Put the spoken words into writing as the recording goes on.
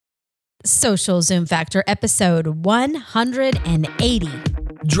Social Zoom Factor, episode 180.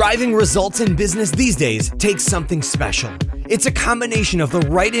 Driving results in business these days takes something special. It's a combination of the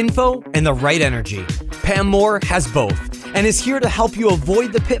right info and the right energy. Pam Moore has both and is here to help you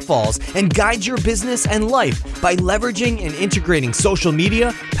avoid the pitfalls and guide your business and life by leveraging and integrating social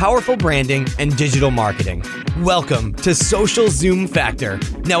media, powerful branding, and digital marketing. Welcome to Social Zoom Factor.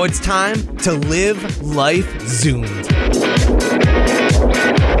 Now it's time to live life zoomed.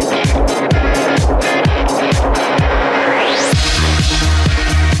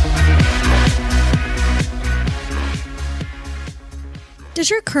 Does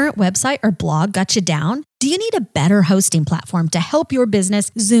your current website or blog got you down? Do you need a better hosting platform to help your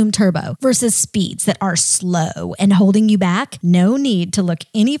business zoom turbo versus speeds that are slow and holding you back? No need to look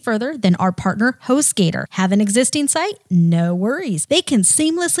any further than our partner HostGator. Have an existing site? No worries. They can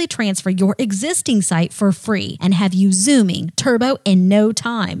seamlessly transfer your existing site for free and have you zooming turbo in no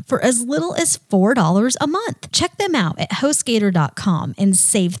time for as little as $4 a month. Check them out at HostGator.com and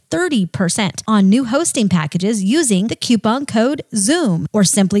save 30% on new hosting packages using the coupon code ZOOM, or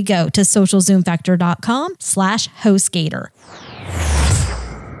simply go to socialzoomfactor.com/HostGator.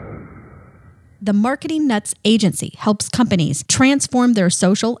 The Marketing Nuts Agency helps companies transform their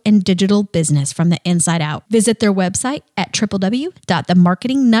social and digital business from the inside out. Visit their website at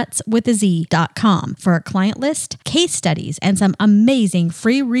www.themarketingnutswithaz.com for a client list, case studies, and some amazing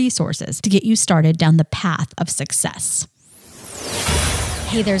free resources to get you started down the path of success.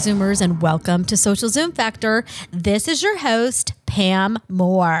 Hey there, Zoomers, and welcome to Social Zoom Factor. This is your host, Pam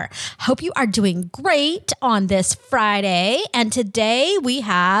Moore. Hope you are doing great on this Friday. And today we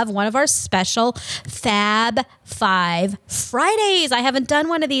have one of our special Fab 5 Fridays. I haven't done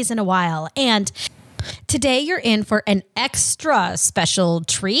one of these in a while. And today you're in for an extra special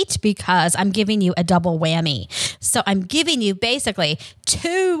treat because I'm giving you a double whammy. So I'm giving you basically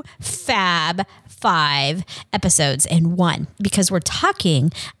 2 Fab 5 episodes in one because we're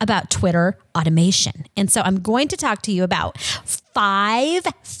talking about Twitter automation. And so I'm going to talk to you about 5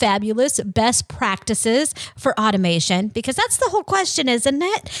 fabulous best practices for automation, because that's the whole question, isn't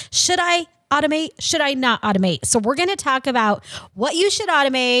it? Should I automate? Should I not automate? So we're going to talk about what you should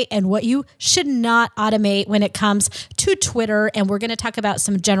automate and what you should not automate when it comes to Twitter. And we're going to talk about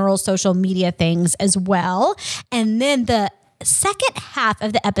some general social media things as well. And then the second half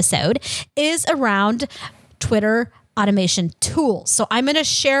of the episode is around Twitter automation tools. So I'm going to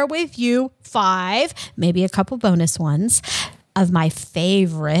share with you 5, maybe a couple bonus ones, of my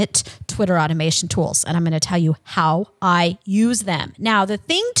favorite Twitter automation tools. And I'm going to tell you how I use them. Now, the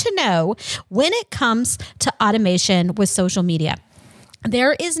thing to know when it comes to automation with social media,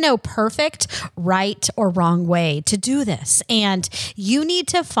 there is no perfect right or wrong way to do this. And you need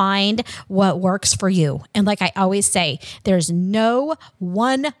to find what works for you. And like I always say, there's no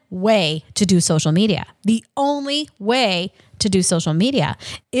one way to do social media. The only way to do social media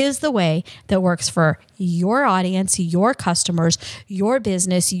is the way that works for your audience, your customers, your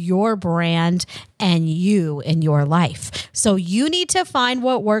business, your brand, and you in your life. So you need to find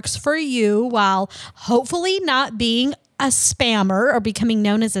what works for you while hopefully not being a spammer or becoming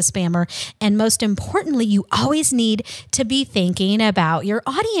known as a spammer. And most importantly, you always need to be thinking about your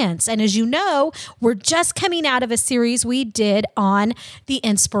audience. And as you know, we're just coming out of a series we did on the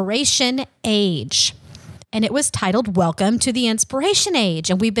inspiration age. And it was titled Welcome to the Inspiration Age.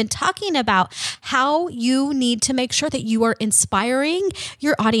 And we've been talking about how you need to make sure that you are inspiring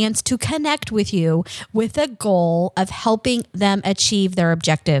your audience to connect with you with a goal of helping them achieve their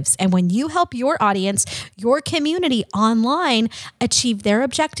objectives. And when you help your audience, your community online achieve their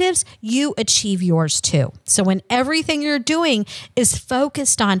objectives, you achieve yours too. So when everything you're doing is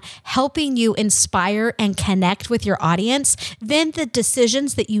focused on helping you inspire and connect with your audience, then the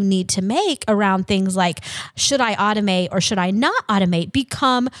decisions that you need to make around things like, should I automate or should I not automate,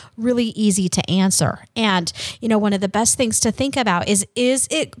 become really easy to answer. And, one of the best things to think about is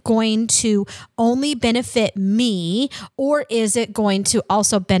it going to only benefit me, or is it going to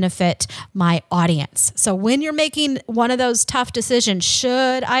also benefit my audience? So when you're making one of those tough decisions,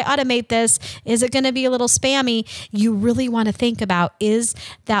 should I automate this? Is it going to be a little spammy? You really want to think about, is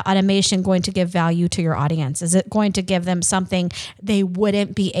that automation going to give value to your audience? Is it going to give them something they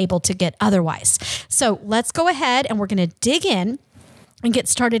wouldn't be able to get otherwise? So let's go ahead and we're going to dig in and get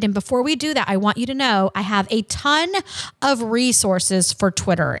started. And before we do that, I want you to know I have a ton of resources for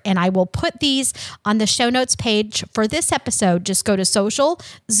Twitter, and I will put these on the show notes page for this episode. Just go to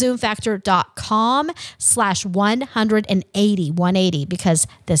socialzoomfactor.com/180, because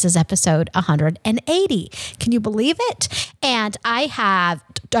this is episode 180. Can you believe it? And I have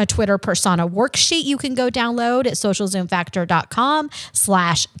a Twitter persona worksheet you can go download at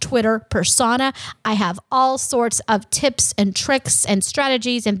socialzoomfactor.com/Twitter persona. I have all sorts of tips and tricks and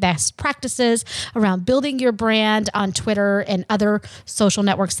strategies and best practices around building your brand on Twitter and other social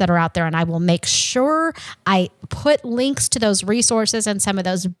networks that are out there. And I will make sure I put links to those resources and some of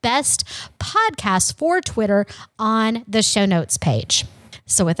those best podcasts for Twitter on the show notes page.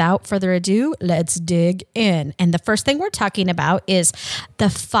 So without further ado, let's dig in. And the first thing we're talking about is the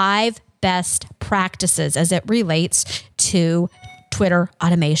 5 best practices as it relates to Twitter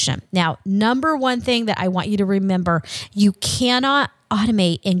automation. Now, number one thing that I want you to remember, you cannot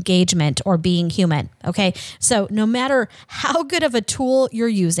automate engagement or being human. Okay. So no matter how good of a tool you're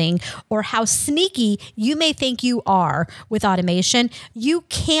using or how sneaky you may think you are with automation, you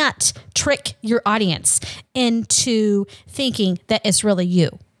can't trick your audience into thinking that it's really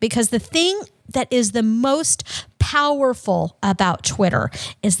you. Because the thing that is the most powerful about Twitter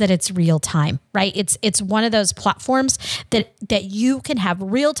is that it's real time, right? It's one of those platforms that you can have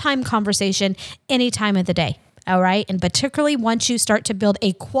real time conversation any time of the day. All right. And particularly once you start to build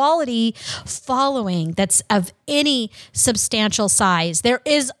a quality following that's of any substantial size, there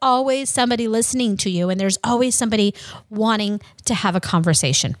is always somebody listening to you and there's always somebody wanting to have a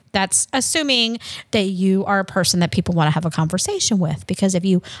conversation. That's assuming that you are a person that people want to have a conversation with, because if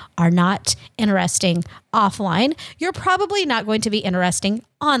you are not interesting offline, you're probably not going to be interesting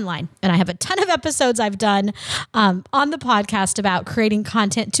online. And I have a ton of episodes I've done on the podcast about creating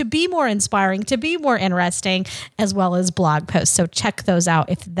content to be more inspiring, to be more interesting, as well as blog posts. So check those out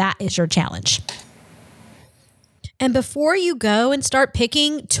if that is your challenge. And before you go and start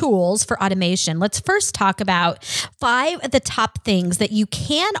picking tools for automation, let's first talk about 5 of the top things that you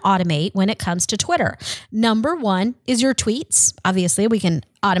can automate when it comes to Twitter. Number 1 is your tweets. Obviously, we can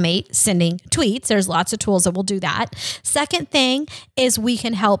automate sending tweets. There's lots of tools that will do that. Second thing is we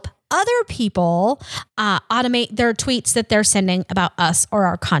can help other people automate their tweets that they're sending about us or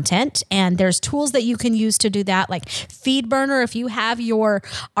our content. And there's tools that you can use to do that, like FeedBurner. If you have your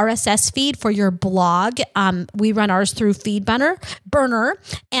RSS feed for your blog, we run ours through FeedBurner.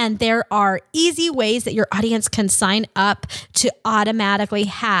 And there are easy ways that your audience can sign up to automatically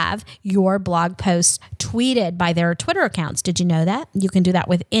have your blog posts tweeted by their Twitter accounts. Did you know that? You can do that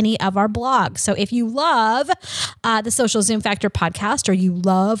with any of our blogs. So if you love the Social Zoom Factor podcast, or you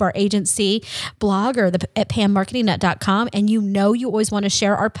love our agency blog or at pammarketingnut.com, and you always want to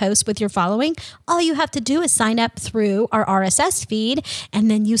share our posts with your following, all you have to do is sign up through our RSS feed,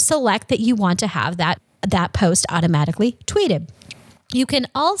 and then you select that you want to have that post automatically tweeted. You can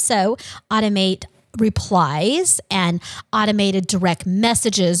also automate replies and automated direct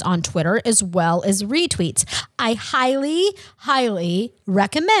messages on Twitter, as well as retweets. I highly, highly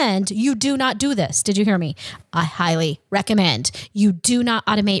recommend you do not do this. Did you hear me? I highly recommend you do not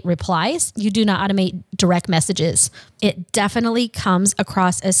automate replies. You do not automate direct messages. It definitely comes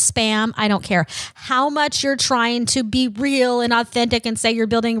across as spam. I don't care how much you're trying to be real and authentic and say you're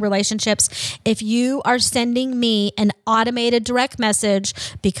building relationships. If you are sending me an automated direct message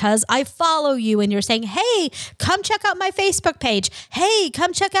because I follow you and you're saying, hey, come check out my Facebook page. Hey,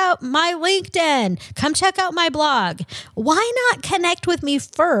 come check out my LinkedIn. Come check out my blog. Why not connect with me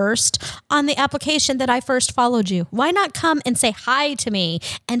first on the application that I first followed you? Why not come and say hi to me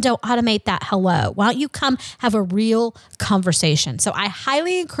and don't automate that hello? Why don't you come have a real conversation? So I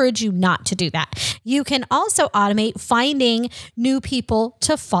highly encourage you not to do that. You can also automate finding new people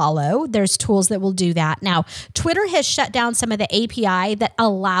to follow. There's tools that will do that. Now, Twitter has shut down some of the API that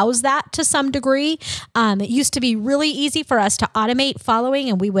allows that to some degree. It used to be really easy for us to automate following,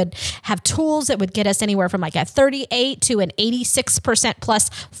 and we would have tools that would get us anywhere from like a 38 to an 86% plus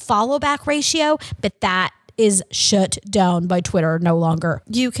follow back ratio, but that is shut down by Twitter no longer.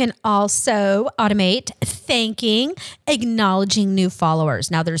 You can also automate thanking, acknowledging new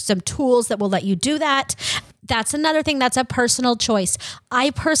followers. Now, there's some tools that will let you do that. That's another thing. That's a personal choice. I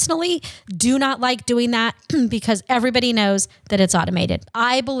personally do not like doing that because everybody knows that it's automated.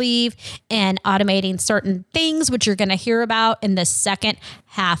 I believe in automating certain things, which you're going to hear about in the second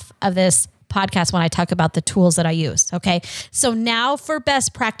half of this podcast when I talk about the tools that I use. Okay. So now for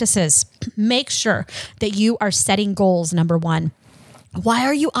best practices, make sure that you are setting goals. Number 1. Why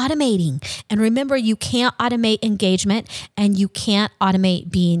are you automating? And remember, you can't automate engagement and you can't automate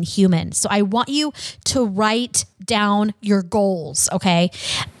being human. So I want you to write down your goals, okay?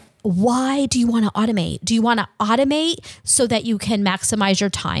 Why do you want to automate? Do you want to automate so that you can maximize your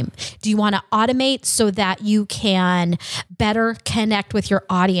time? Do you want to automate so that you can better connect with your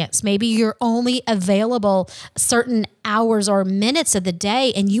audience? Maybe you're only available certain hours or minutes of the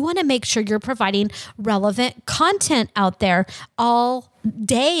day, and you want to make sure you're providing relevant content out there all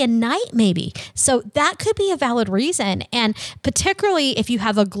day and night, maybe. So that could be a valid reason. And particularly if you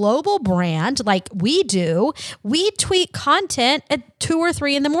have a global brand like we do, we tweet content at 2 or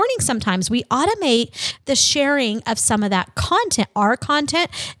 3 in the morning. Sometimes we automate the sharing of some of that content, our content,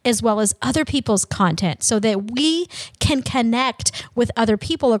 as well as other people's content, so that we can connect with other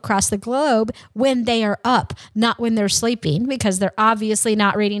people across the globe when they are up, not when they're sleeping, because they're obviously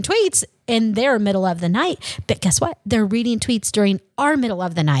not reading tweets in their middle of the night. But guess what? They're reading tweets during our middle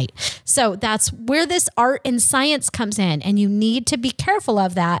of the night. So that's where this art and science comes in. And you need to be careful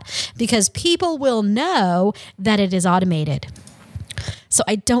of that, because people will know that it is automated. So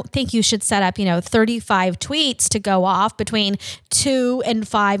I don't think you should set up, 35 tweets to go off between 2 and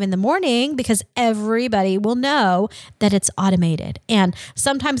 5 in the morning, because everybody will know that it's automated. And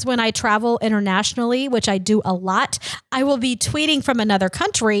sometimes when I travel internationally, which I do a lot, I will be tweeting from another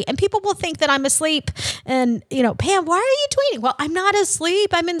country and people will think that I'm asleep. And, Pam, why are you tweeting? Well, I'm not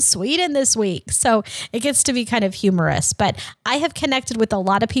asleep. I'm in Sweden this week. So it gets to be kind of humorous. But I have connected with a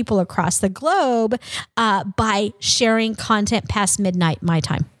lot of people across the globe by sharing content past midnight my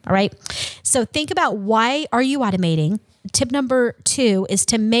time. All right. So think about, why are you automating? Tip number 2 is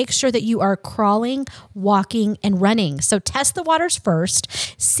to make sure that you are crawling, walking, and running. So test the waters first.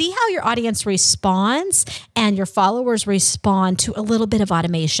 See how your audience responds and your followers respond to a little bit of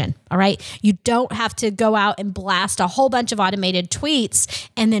automation. All right. You don't have to go out and blast a whole bunch of automated tweets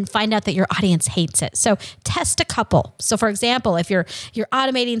and then find out that your audience hates it. So test a couple. So for example, if you're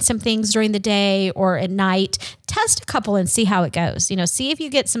automating some things during the day or at night, test a couple and see how it goes. See if you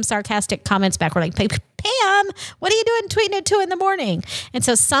get some sarcastic comments back. We're like, Pam, what are you doing tweeting at 2 in the morning? And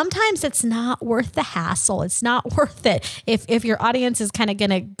so sometimes it's not worth the hassle. It's not worth it if your audience is kind of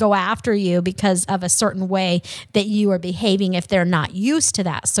going to go after you because of a certain way that you are behaving if they're not used to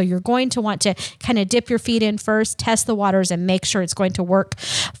that. So you're going to want to kind of dip your feet in first, test the waters, and make sure it's going to work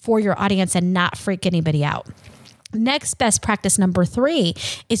for your audience and not freak anybody out. Next, best practice number 3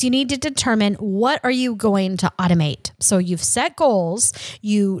 is you need to determine, what are you going to automate? So you've set goals,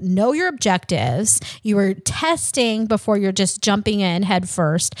 you know your objectives, you are testing before you're just jumping in head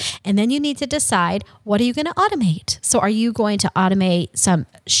first, and then you need to decide, what are you going to automate? So are you going to automate some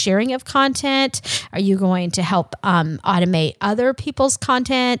sharing of content? Are you going to help automate other people's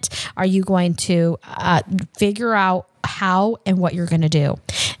content? Are you going to figure out how and what you're going to do?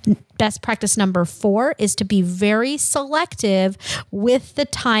 Best practice number 4 is to be very selective with the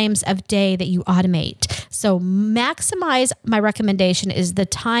times of day that you automate. So maximize, my recommendation is the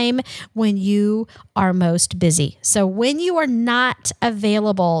time when you are most busy. So when you are not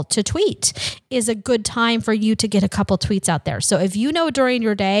available to tweet is a good time for you to get a couple tweets out there. So if you know during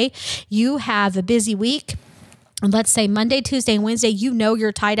your day you have a busy week, and let's say Monday, Tuesday, and Wednesday,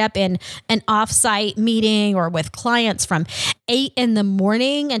 you're tied up in an offsite meeting or with clients from 8 in the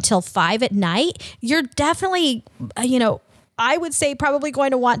morning until 5 at night, you're definitely, I would say probably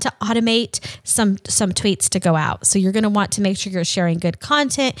going to want to automate some tweets to go out. So you're going to want to make sure you're sharing good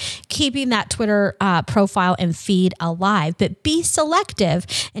content, keeping that Twitter profile and feed alive, but be selective.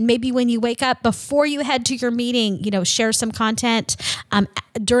 And maybe when you wake up before you head to your meeting, share some content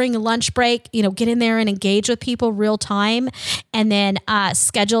during a lunch break, get in there and engage with people real time, and then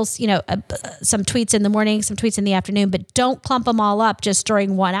schedule, some tweets in the morning, some tweets in the afternoon, but don't clump them all up just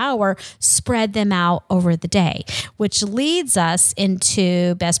during 1 hour. Spread them out over the day, which leads us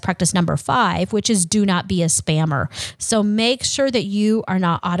into best practice number 5, which is do not be a spammer. So make sure that you are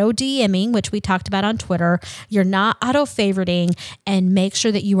not auto DMing, which we talked about on Twitter. You're not auto favoriting, and make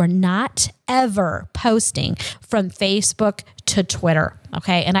sure that you are not ever posting from Facebook to Twitter.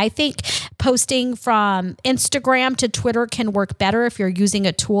 Okay. And I think posting from Instagram to Twitter can work better if you're using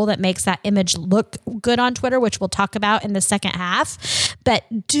a tool that makes that image look good on Twitter, which we'll talk about in the second half.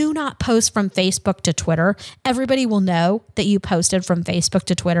 But do not post from Facebook to Twitter. Everybody will know that you posted from Facebook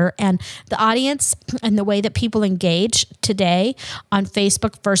to Twitter, and the audience and the way that people engage today on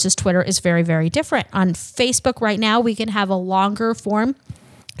Facebook versus Twitter is very, very different. On Facebook right now, we can have a longer form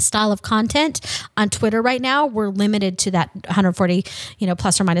style of content on Twitter right now, we're limited to that 140,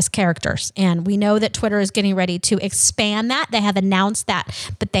 plus or minus characters. And we know that Twitter is getting ready to expand that. They have announced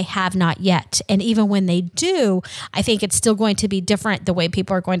that, but they have not yet. And even when they do, I think it's still going to be different the way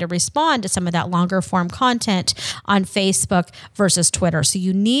people are going to respond to some of that longer form content on Facebook versus Twitter. So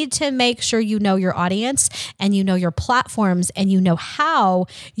you need to make sure you know your audience and you know your platforms and you know how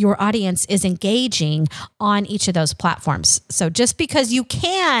your audience is engaging on each of those platforms. So just because you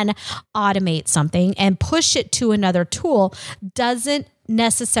can automate something and push it to another tool doesn't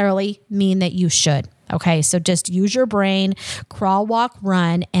necessarily mean that you should. Okay, so just use your brain, crawl, walk,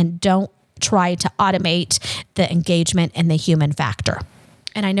 run, and don't try to automate the engagement and the human factor.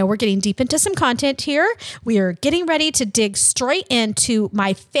 And I know we're getting deep into some content here. We are getting ready to dig straight into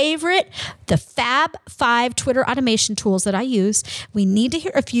my favorite, the Fab 5 Twitter automation tools that I use. We need to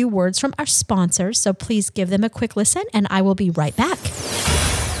hear a few words from our sponsors, so please give them a quick listen and I will be right back.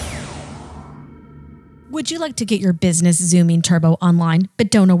 Would you like to get your business zooming turbo online,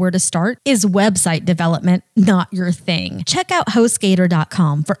 but don't know where to start? Is website development not your thing? Check out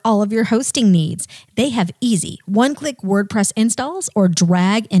HostGator.com for all of your hosting needs. They have easy one-click WordPress installs or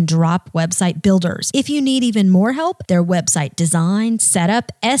drag and drop website builders. If you need even more help, their website design,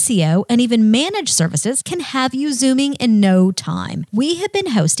 setup, SEO, and even managed services can have you zooming in no time. We have been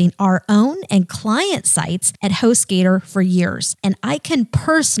hosting our own and client sites at HostGator for years, and I can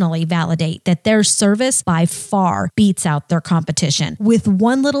personally validate that their service by far beats out their competition. With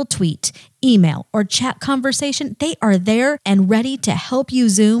one little tweet, email, or chat conversation, they are there and ready to help you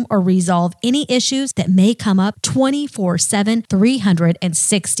Zoom or resolve any issues that may come up 24/7,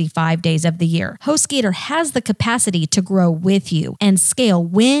 365 days of the year. HostGator has the capacity to grow with you and scale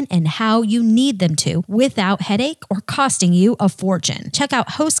when and how you need them to without headache or costing you a fortune. Check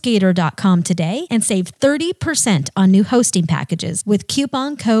out HostGator.com today and save 30% on new hosting packages with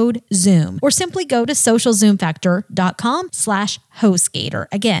coupon code ZOOM, or simply go to socialzoomfactor.com/HostGator.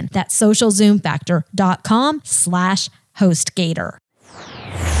 Again, that's socialzoomfactor.com/HostGator.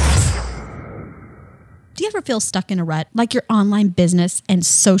 Do you ever feel stuck in a rut, like your online business and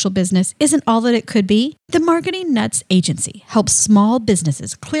social business isn't all that it could be? The Marketing Nuts Agency helps small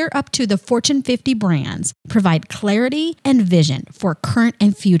businesses clear up to the Fortune 50 brands, provide clarity and vision for current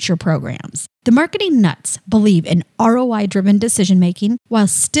and future programs. The Marketing Nuts believe in ROI-driven decision-making while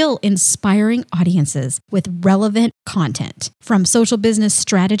still inspiring audiences with relevant content. From social business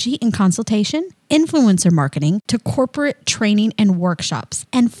strategy and consultation, influencer marketing, to corporate training and workshops,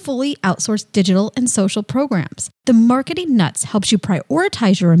 and fully outsourced digital and social programs. The Marketing Nuts helps you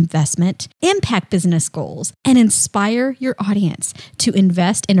prioritize your investment, impact business goals, and inspire your audience to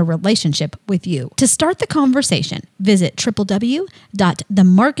invest in a relationship with you. To start the conversation, visit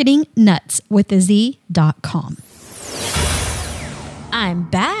www.themarketingnuts.com. I'm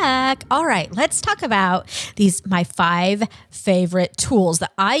back. All right, let's talk about my 5 favorite tools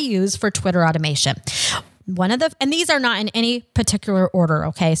that I use for Twitter automation. And these are not in any particular order,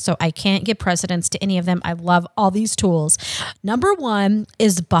 okay? So I can't give precedence to any of them. I love all these tools. Number 1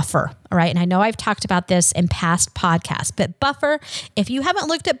 is Buffer, all right? And I know I've talked about this in past podcasts, but Buffer, if you haven't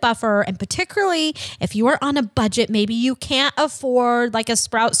looked at Buffer, and particularly if you are on a budget, maybe you can't afford like a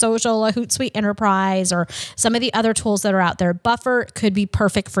Sprout Social, a Hootsuite Enterprise, or some of the other tools that are out there, Buffer could be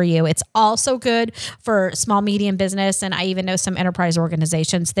perfect for you. It's also good for small, medium business, and I even know some enterprise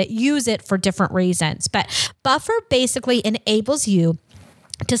organizations that use it for different reasons. But Buffer basically enables you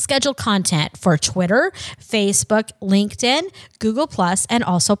to schedule content for Twitter, Facebook, LinkedIn, Google+, and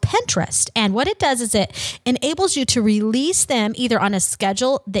also Pinterest. And what it does is it enables you to release them either on a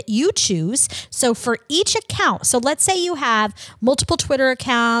schedule that you choose. So for each account, so let's say you have multiple Twitter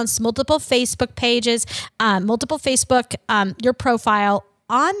accounts, multiple Facebook pages, your profile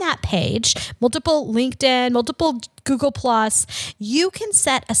on that page, multiple LinkedIn, multiple Google+, you can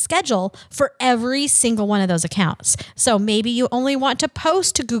set a schedule for every single one of those accounts. So maybe you only want to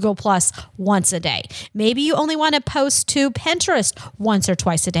post to Google+ once a day. Maybe you only want to post to Pinterest once or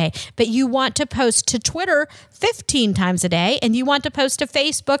twice a day, but you want to post to Twitter 15 times a day, and you want to post to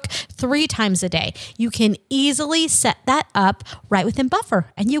Facebook 3 times a day. You can easily set that up right within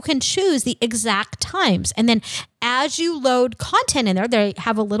Buffer, and you can choose the exact times. And then as you load content in there, they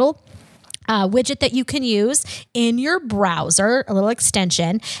have a little widget that you can use in your browser, a little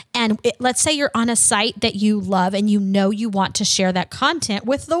extension. And let's say you're on a site that you love and you know you want to share that content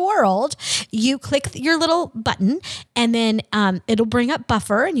with the world. You click your little button and then it'll bring up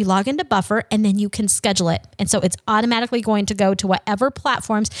Buffer and you log into Buffer and then you can schedule it. And so it's automatically going to go to whatever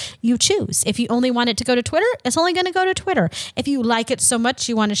platforms you choose. If you only want it to go to Twitter, it's only going to go to Twitter. If you like it so much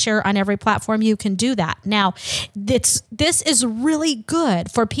you want to share on every platform, you can do that. Now, this is really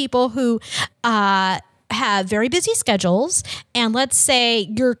good for people who have very busy schedules. And let's say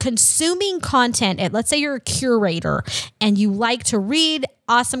you're consuming content. Let's say you're a curator and you like to read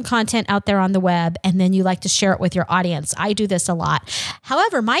awesome content out there on the web, and then you like to share it with your audience. I do this a lot.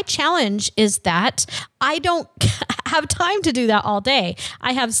 However, my challenge is that I don't have time to do that all day.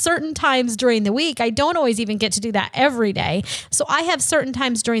 I have certain times during the week. I don't always even get to do that every day. So I have certain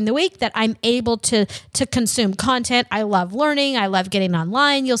times during the week that I'm able to consume content. I love learning. I love getting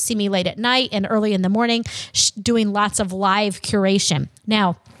online. You'll see me late at night and early in the morning doing lots of live curation.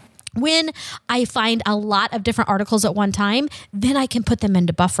 Now, when I find a lot of different articles at one time, then I can put them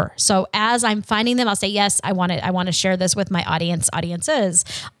into Buffer. So as I'm finding them, I'll say, yes, I want to share this with my audiences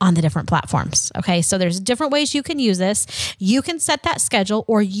on the different platforms. Okay. So there's different ways you can use this. You can set that schedule,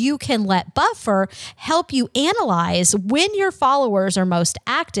 or you can let Buffer help you analyze when your followers are most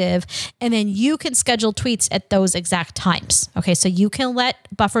active. And then you can schedule tweets at those exact times. Okay. So you can let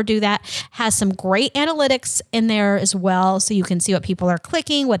Buffer do that. Has some great analytics in there as well. So you can see what people are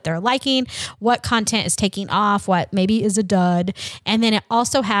clicking, what they're liking, what content is taking off, what maybe is a dud. And then it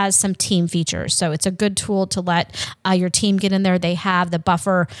also has some team features. So it's a good tool to let your team get in there. They have the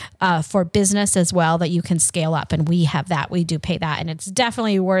Buffer for business as well that you can scale up. And we have that. We do pay that. And it's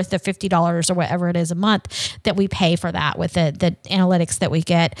definitely worth the $50 or whatever it is a month that we pay for that with the analytics that we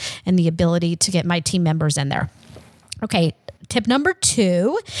get and the ability to get my team members in there. Okay. Tip number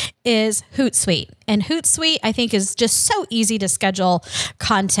 2 is Hootsuite. And Hootsuite, I think, is just so easy to schedule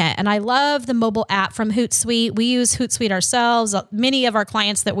content. And I love the mobile app from Hootsuite. We use Hootsuite ourselves. Many of our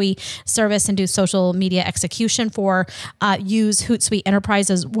clients that we service and do social media execution for use Hootsuite Enterprise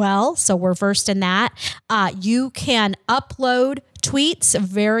as well. So we're versed in that. You can upload tweets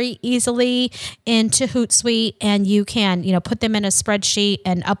very easily into Hootsuite, and you can, put them in a spreadsheet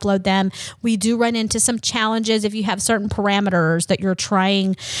and upload them. We do run into some challenges if you have certain parameters that you're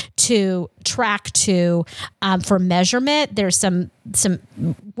trying to track to for measurement. There's some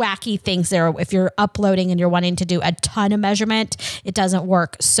wacky things there. If you're uploading and you're wanting to do a ton of measurement, it doesn't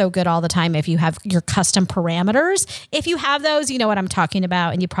work so good all the time if you have your custom parameters. If you have those, you know what I'm talking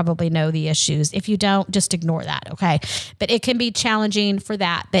about, and you probably know the issues. If you don't, just ignore that, okay? But it can be challenging for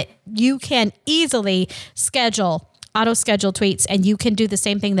that. But you can easily auto schedule tweets, and you can do the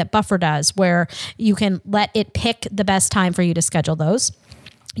same thing that Buffer does, where you can let it pick the best time for you to schedule those.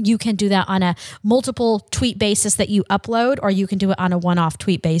 You can do that on a multiple tweet basis that you upload, or you can do it on a one-off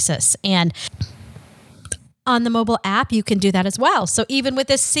tweet basis. And on the mobile app, you can do that as well. So even with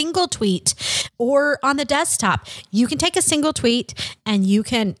a single tweet, or on the desktop, you can take a single tweet and you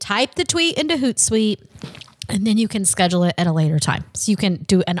can type the tweet into Hootsuite, and then you can schedule it at a later time. So you can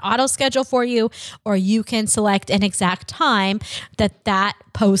do an auto schedule for you, or you can select an exact time that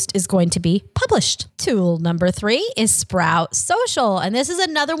post is going to be published. Tool number 3 is Sprout Social. And this is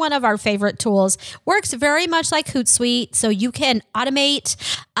another one of our favorite tools. Works very much like Hootsuite. So you can automate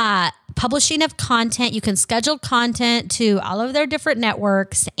publishing of content. You can schedule content to all of their different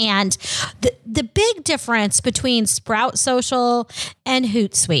networks. And the big difference between Sprout Social and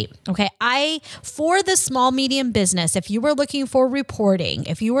Hootsuite, okay, for the small medium business, if you were looking for reporting,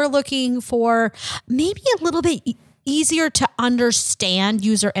 if you were looking for maybe a little bit easier to understand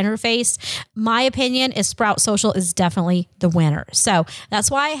user interface, my opinion is Sprout Social is definitely the winner. So that's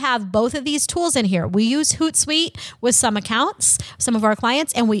why I have both of these tools in here. We use Hootsuite with some accounts, some of our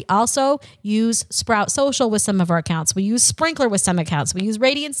clients, and we also use Sprout Social with some of our accounts. We use Sprinkler with some accounts. We use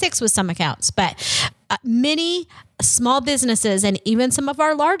Radiant6 with some accounts. But many small businesses and even some of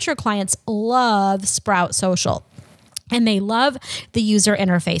our larger clients love Sprout Social. And they love the user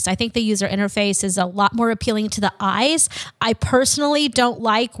interface. I think the user interface is a lot more appealing to the eyes. I personally don't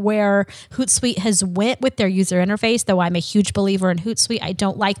like where Hootsuite has went with their user interface, though I'm a huge believer in Hootsuite. I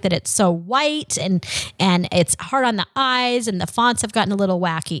don't like that it's so white and it's hard on the eyes, and the fonts have gotten a little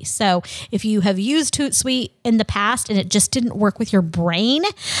wacky. So if you have used Hootsuite in the past and it just didn't work with your brain,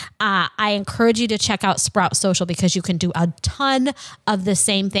 I encourage you to check out Sprout Social, because you can do a ton of the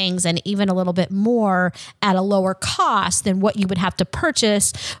same things and even a little bit more at a lower cost than what you would have to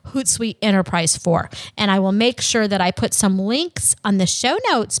purchase Hootsuite Enterprise for. And I will make sure that I put some links on the show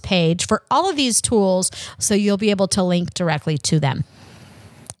notes page for all of these tools, so you'll be able to link directly to them.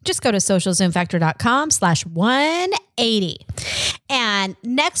 Just go to socialzoomfactor.com/180. And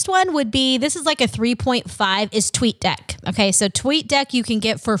next one would be, this is like a 3.5, is TweetDeck. Okay, so TweetDeck you can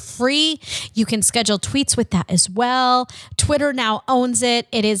get for free. You can schedule tweets with that as well. Twitter now owns it.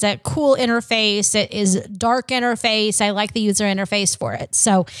 It is a cool interface. It is a dark interface. I like the user interface for it.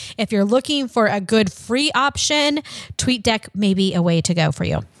 So if you're looking for a good free option, TweetDeck may be a way to go for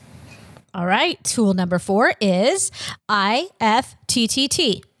you. All right, tool number 4 is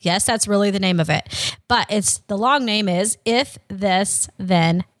IFTTT. Yes, that's really the name of it, but the long name is If This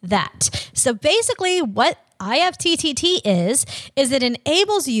Then That. So basically what IFTTT is it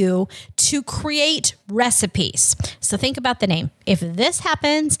enables you to create recipes. So think about the name. If this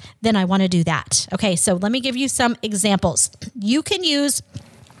happens, then I want to do that. Okay, so let me give you some examples. You can use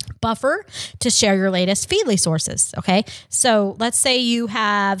Buffer to share your latest Feedly sources. Okay. So let's say you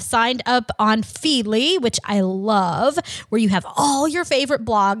have signed up on Feedly, which I love, where you have all your favorite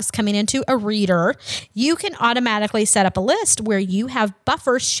blogs coming into a reader. You can automatically set up a list where you have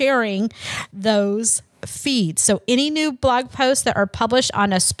Buffer sharing those feeds. So any new blog posts that are published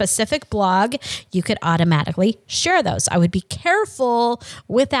on a specific blog, you could automatically share those. I would be careful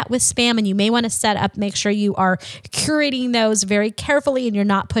with that with spam, and you may want to make sure you are curating those very carefully and you're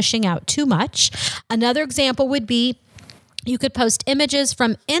not pushing out too much. Another example would be, you could post images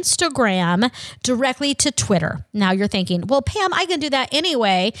from Instagram directly to Twitter. Now you're thinking, well, Pam, I can do that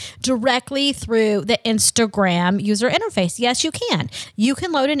anyway, directly through the Instagram user interface. Yes, you can. You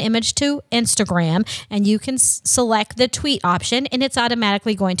can load an image to Instagram and you can select the tweet option and it's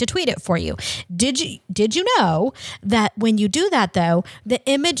automatically going to tweet it for you. Did you know that when you do that though, the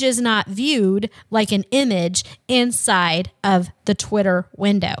image is not viewed like an image inside of the Twitter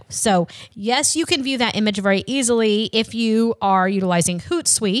window? So yes, you can view that image very easily if you are utilizing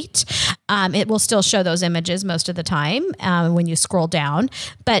Hootsuite. It will still show those images most of the time when you scroll down,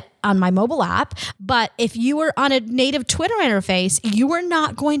 but on my mobile app. But if you were on a native Twitter interface, you are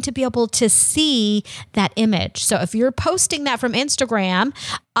not going to be able to see that image. So if you're posting that from Instagram,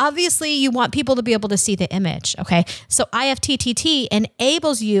 obviously you want people to be able to see the image. Okay. So IFTTT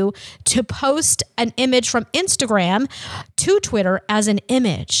enables you to post an image from Instagram to Twitter as an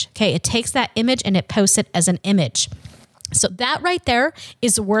image. Okay. It takes that image and it posts it as an image. So that right there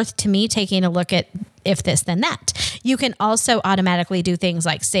is worth to me taking a look at If This Then That. You can also automatically do things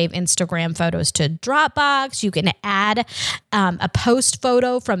like save Instagram photos to Dropbox. You can add a post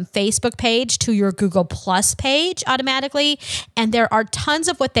photo from Facebook page to your Google Plus page automatically. And there are tons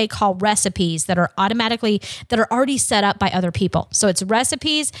of what they call recipes that are already set up by other people. So it's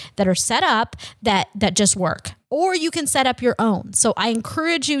recipes that are set up that just work. Or you can set up your own. So I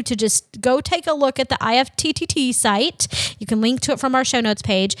encourage you to just go take a look at the IFTTT site. You can link to it from our show notes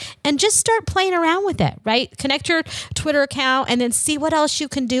page and just start playing around with it, right? Connect your Twitter account and then see what else you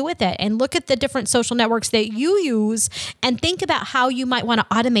can do with it and look at the different social networks that you use and think about how you might want to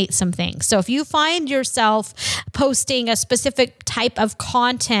automate some things. So if you find yourself posting a specific type of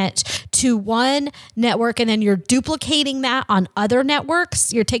content to one network and then you're duplicating that on other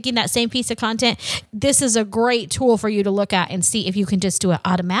networks, you're taking that same piece of content, this is a great tool for you to look at and see if you can just do it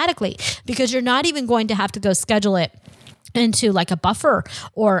automatically, because you're not even going to have to go schedule it into like a Buffer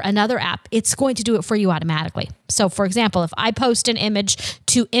or another app. It's going to do it for you automatically. So for example, if I post an image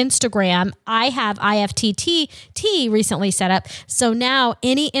to Instagram, I have IFTTT recently set up. So now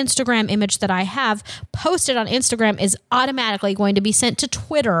any Instagram image that I have posted on Instagram is automatically going to be sent to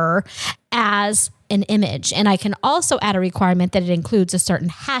Twitter as an image. And I can also add a requirement that it includes a certain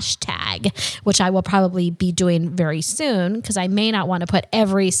hashtag, which I will probably be doing very soon because I may not want to put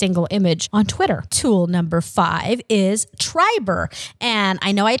every single image on Twitter. Tool number 5 is Triber. And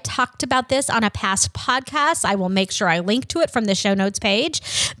I know I talked about this on a past podcast. I will make sure I link to it from the show notes page.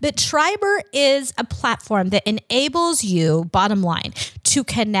 But Triber is a platform that enables you, bottom line, to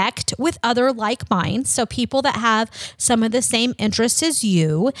connect with other like minds. So people that have some of the same interests as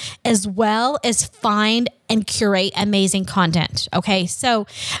you, as well as find and curate amazing content. Okay. So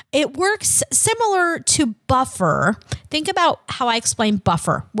it works similar to Buffer. Think about how I explained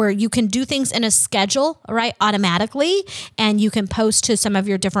Buffer, where you can do things in a schedule, right? Automatically, and you can post to some of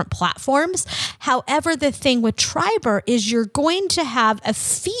your different platforms. However, the thing with Triber is you're going to have a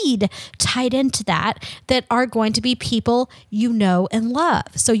feed tied into that are going to be people you know and love.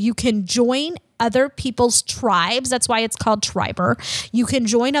 So you can join other people's tribes. That's why it's called Triber. You can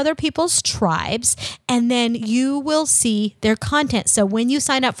join other people's tribes and then you will see their content. So when you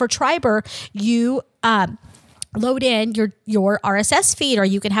sign up for Triber, you load in your RSS feed, or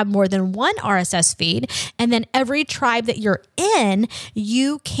you can have more than one RSS feed. And then every tribe that you're in,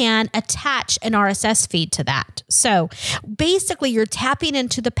 you can attach an RSS feed to that. So basically you're tapping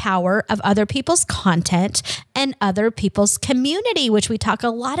into the power of other people's content and other people's community, which we talk a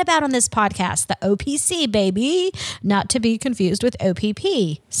lot about on this podcast, the OPC, baby, not to be confused with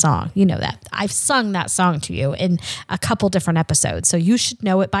OPP song. You know that. I've sung that song to you in a couple different episodes, so you should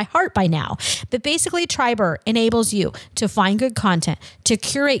know it by heart by now. But basically Triber enables you to find good content, to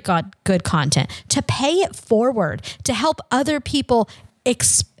curate good content, to pay it forward, to help other people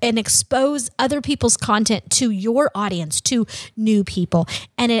and expose other people's content to your audience, to new people.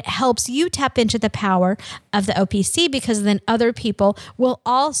 And it helps you tap into the power of the OPC, because then other people will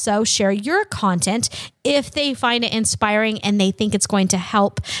also share your content if they find it inspiring and they think it's going to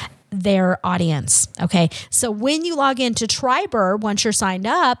help their audience. Okay. So when you log into Triber, once you're signed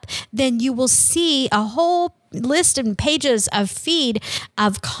up, then you will see a whole list and pages of feed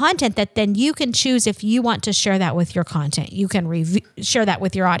of content that then you can choose if you want to share that with your content. You can share that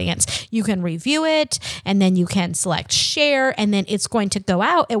with your audience. You can review it, and then you can select share, and then it's going to go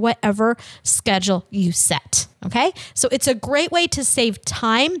out at whatever schedule you set. Okay. So it's a great way to save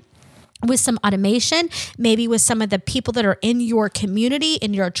time with some automation, maybe with some of the people that are in your community,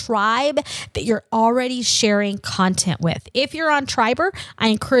 in your tribe that you're already sharing content with. If you're on Triber, I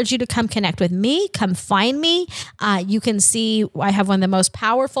encourage you to come connect with me, come find me. You can see I have one of the most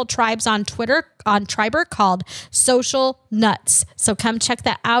powerful tribes on Triber called Social Nuts. So come check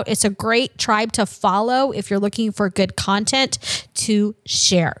that out. It's a great tribe to follow if you're looking for good content to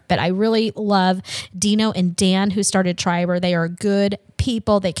share. But I really love Dino and Dan, who started Triber. They are good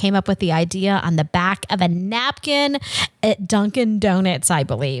people. They came up with the idea on the back of a napkin at Dunkin' Donuts, I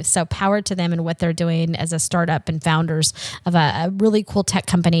believe. So power to them and what they're doing as a startup and founders of a really cool tech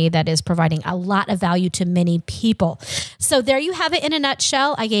company that is providing a lot of value to many people. So there you have it in a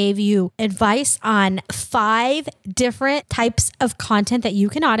nutshell. I gave you advice on 5 different types of content that you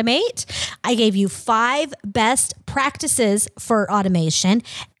can automate. I gave you 5 best practices for automation,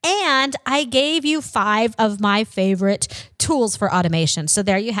 and I gave you 5 of my favorite tools for automation. So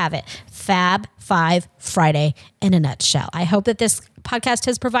there you have it. Fab 5 Friday in a nutshell. I hope that this podcast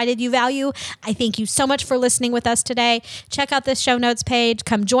has provided you value. I thank you so much for listening with us today. Check out the show notes page.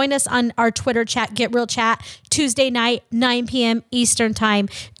 Come join us on our Twitter chat, Get Real Chat, Tuesday night, 9 p.m. Eastern time.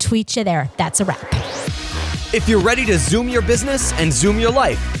 Tweet you there. That's a wrap. If you're ready to Zoom your business and Zoom your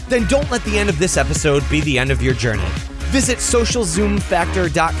life, then don't let the end of this episode be the end of your journey. Visit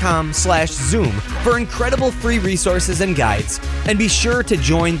socialzoomfactor.com/Zoom for incredible free resources and guides. And be sure to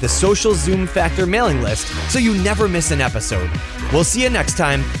join the Social Zoom Factor mailing list so you never miss an episode. We'll see you next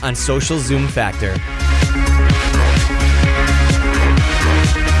time on Social Zoom Factor.